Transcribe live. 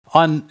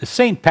On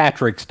St.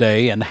 Patrick's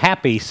Day, and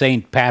happy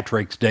St.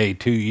 Patrick's Day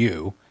to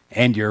you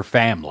and your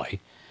family,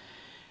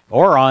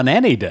 or on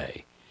any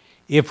day,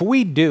 if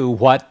we do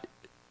what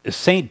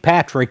St.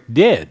 Patrick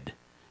did,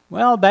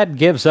 well, that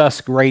gives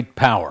us great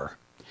power.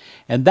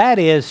 And that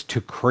is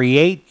to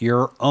create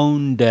your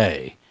own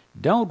day.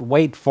 Don't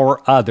wait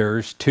for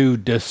others to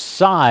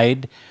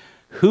decide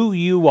who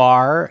you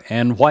are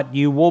and what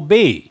you will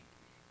be.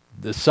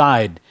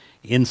 Decide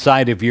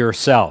inside of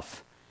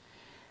yourself.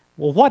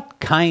 Well, what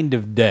kind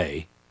of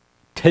day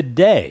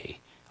today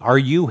are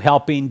you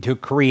helping to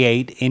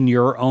create in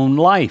your own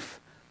life?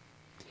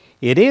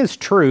 It is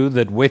true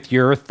that with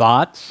your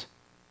thoughts,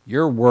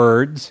 your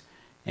words,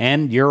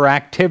 and your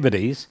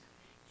activities,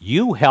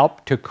 you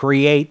help to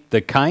create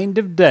the kind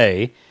of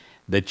day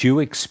that you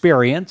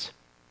experience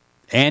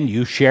and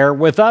you share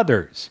with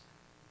others.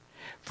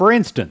 For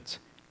instance,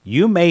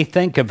 you may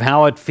think of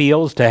how it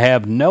feels to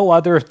have no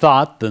other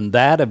thought than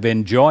that of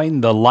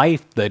enjoying the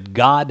life that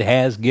God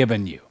has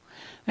given you.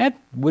 That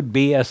would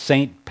be a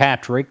St.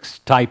 Patrick's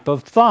type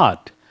of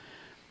thought.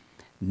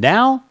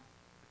 Now,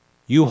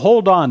 you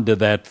hold on to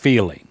that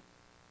feeling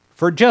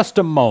for just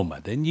a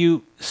moment and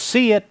you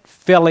see it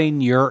filling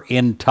your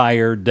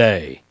entire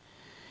day.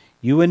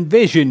 You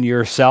envision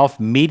yourself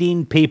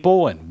meeting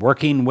people and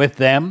working with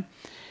them,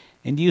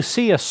 and you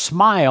see a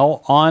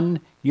smile on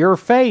your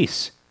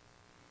face.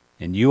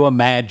 And you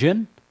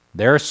imagine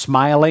they're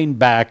smiling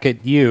back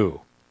at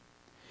you.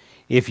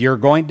 If you're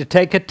going to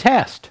take a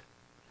test,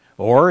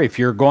 or if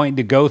you're going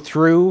to go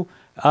through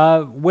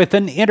with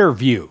an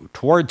interview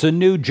towards a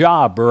new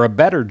job or a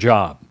better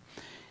job,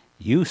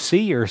 you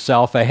see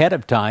yourself ahead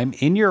of time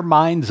in your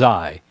mind's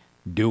eye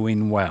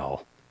doing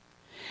well.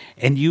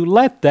 And you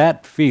let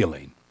that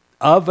feeling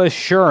of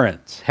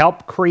assurance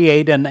help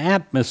create an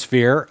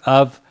atmosphere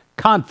of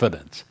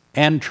confidence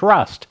and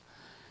trust.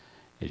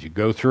 As you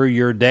go through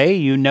your day,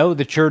 you know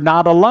that you're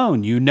not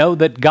alone. You know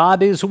that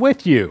God is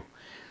with you.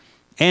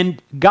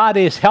 And God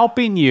is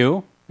helping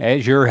you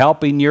as you're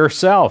helping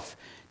yourself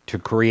to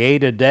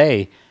create a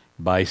day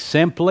by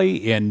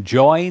simply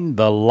enjoying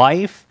the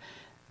life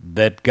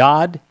that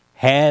God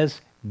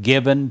has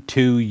given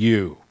to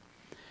you.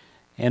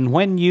 And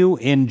when you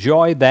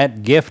enjoy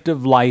that gift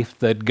of life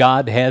that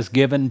God has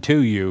given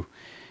to you,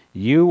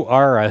 you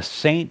are a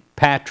St.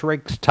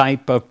 Patrick's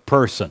type of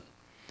person.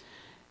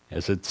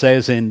 As it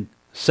says in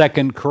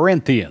 2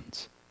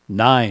 Corinthians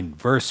 9,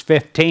 verse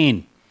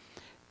 15,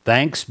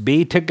 "Thanks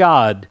be to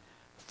God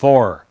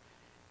for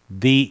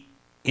the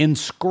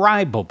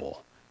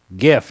indescribable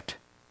gift,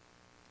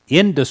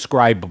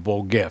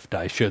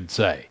 I should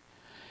say."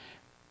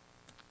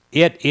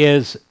 It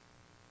is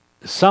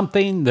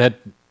something that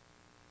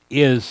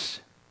is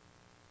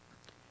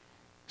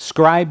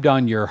scribed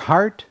on your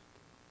heart.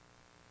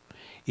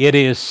 It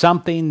is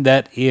something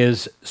that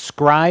is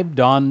scribed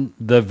on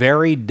the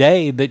very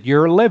day that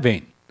you're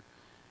living,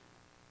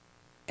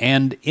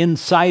 and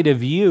inside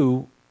of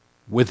you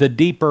with a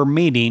deeper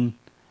meaning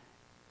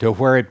to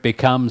where it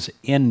becomes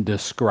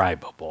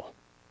indescribable.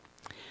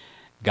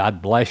 God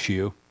bless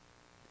you,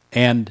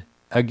 and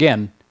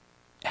again,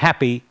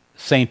 happy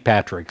St.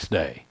 Patrick's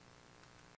Day.